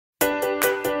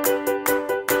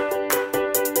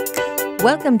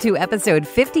Welcome to episode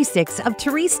 56 of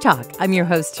Terese Talk. I'm your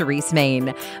host, Terese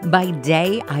Main. By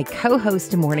day, I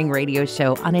co-host a morning radio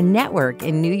show on a network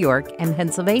in New York and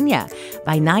Pennsylvania.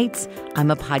 By nights,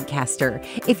 I'm a podcaster.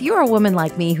 If you're a woman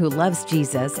like me who loves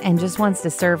Jesus and just wants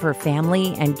to serve her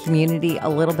family and community a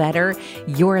little better,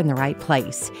 you're in the right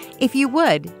place. If you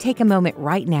would, take a moment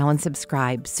right now and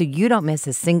subscribe so you don't miss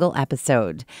a single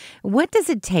episode. What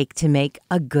does it take to make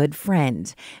a good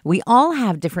friend? We all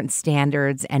have different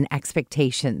standards and expectations.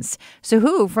 So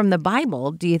who from the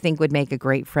Bible do you think would make a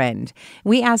great friend?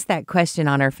 We asked that question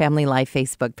on our Family Life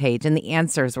Facebook page, and the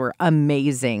answers were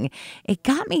amazing. It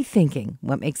got me thinking,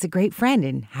 what makes a great friend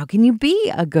and how can you be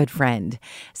a good friend?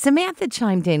 Samantha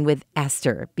chimed in with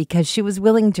Esther because she was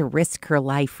willing to risk her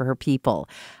life for her people.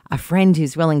 A friend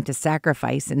who's willing to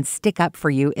sacrifice and stick up for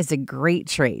you is a great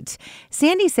trait.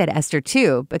 Sandy said Esther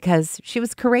too because she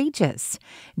was courageous.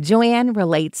 Joanne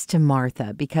relates to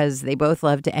Martha because they both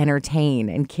love to entertain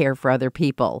and care for other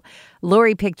people.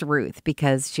 Lori picked Ruth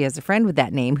because she has a friend with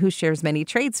that name who shares many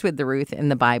traits with the Ruth in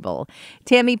the Bible.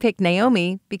 Tammy picked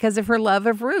Naomi because of her love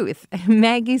of Ruth.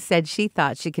 Maggie said she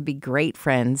thought she could be great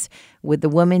friends with the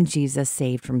woman Jesus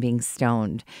saved from being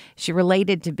stoned. She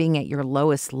related to being at your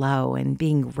lowest low and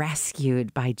being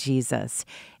rescued by Jesus.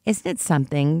 Isn't it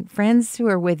something? Friends who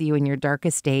are with you in your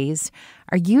darkest days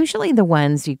are usually the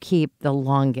ones you keep the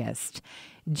longest.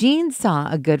 Jean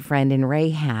saw a good friend in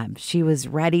Rahab. She was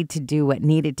ready to do what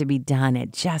needed to be done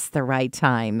at just the right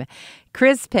time.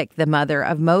 Chris picked the mother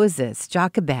of Moses,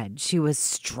 Jochebed. She was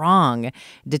strong,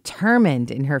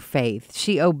 determined in her faith.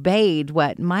 She obeyed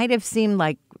what might have seemed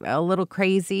like a little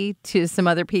crazy to some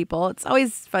other people. It's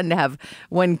always fun to have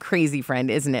one crazy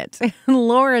friend, isn't it?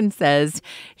 Lauren says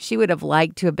she would have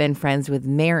liked to have been friends with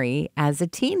Mary as a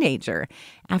teenager.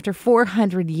 After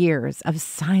 400 years of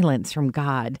silence from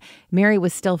God, Mary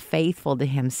was still faithful to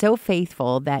him, so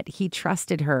faithful that he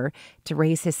trusted her to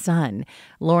raise his son.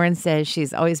 Lauren says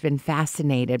she's always been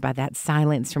fascinated by that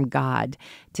silence from God.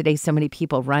 Today, so many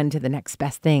people run to the next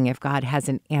best thing if God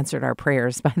hasn't answered our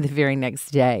prayers by the very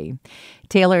next day.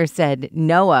 Taylor said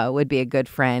Noah would be a good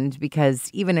friend because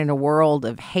even in a world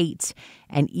of hate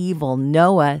and evil,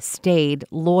 Noah stayed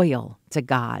loyal to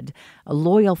God. A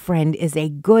loyal friend is a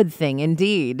good thing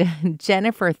indeed.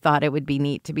 Jennifer thought it would be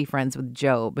neat to be friends with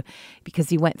Job because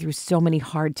he went through so many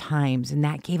hard times and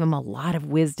that gave him a lot of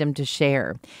wisdom to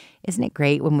share. Isn't it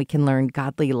great when we can learn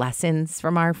godly lessons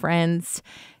from our friends?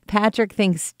 Patrick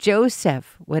thinks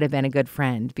Joseph would have been a good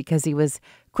friend because he was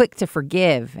quick to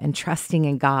forgive and trusting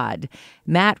in God.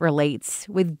 Matt relates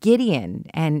with Gideon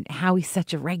and how he's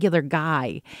such a regular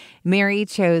guy. Mary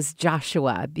chose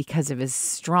Joshua because of his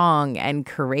strong and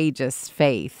courageous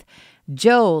faith.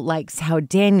 Joe likes how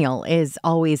Daniel is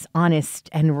always honest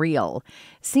and real.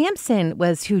 Samson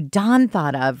was who Don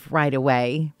thought of right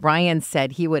away. Brian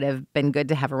said he would have been good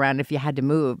to have around if you had to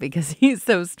move because he's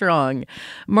so strong.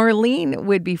 Marlene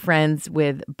would be friends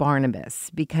with Barnabas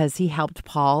because he helped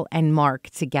Paul and Mark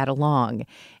to get along.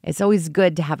 It's always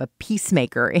good to have a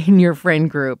peacemaker in your friend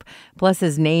group. Plus,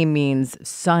 his name means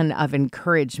son of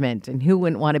encouragement, and who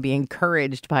wouldn't want to be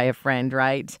encouraged by a friend,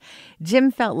 right?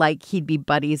 Jim felt like he'd be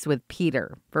buddies with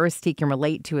Peter. First, he can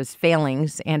relate to his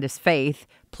failings and his faith,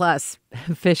 plus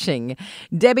fishing.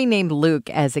 Debbie named Luke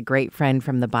as a great friend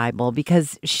from the Bible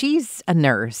because she's a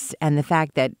nurse, and the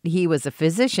fact that he was a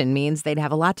physician means they'd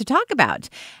have a lot to talk about.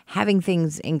 Having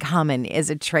things in common is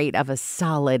a trait of a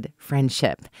solid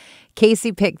friendship.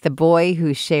 Casey picked the boy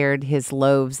who shared his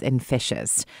loaves and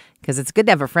fishes because it's good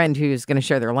to have a friend who's going to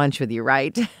share their lunch with you,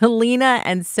 right? Lena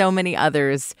and so many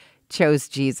others chose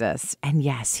Jesus. And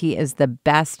yes, he is the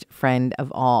best friend of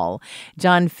all.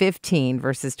 John 15,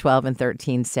 verses 12 and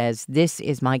 13 says, "This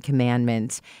is my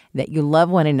commandment, that you love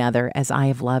one another as I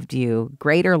have loved you.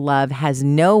 Greater love has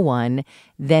no one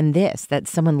than this, that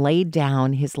someone laid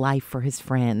down his life for his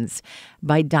friends."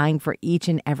 By dying for each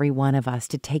and every one of us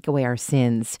to take away our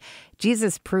sins,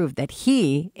 Jesus proved that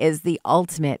he is the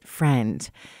ultimate friend.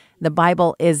 The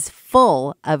Bible is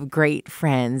full of great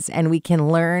friends, and we can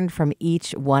learn from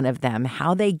each one of them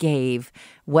how they gave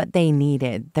what they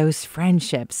needed, those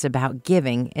friendships about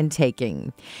giving and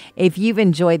taking. If you've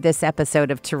enjoyed this episode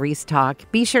of Terese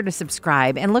Talk, be sure to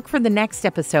subscribe and look for the next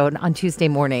episode on Tuesday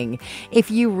morning.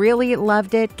 If you really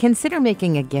loved it, consider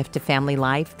making a gift to Family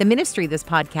Life, the ministry this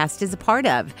podcast is a part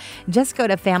of. Just go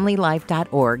to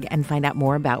familylife.org and find out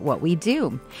more about what we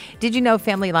do. Did you know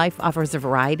Family Life offers a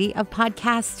variety of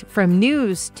podcasts from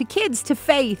news to kids to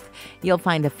faith? You'll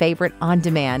find a favorite on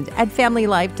demand at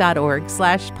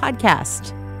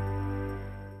familylife.org/podcast.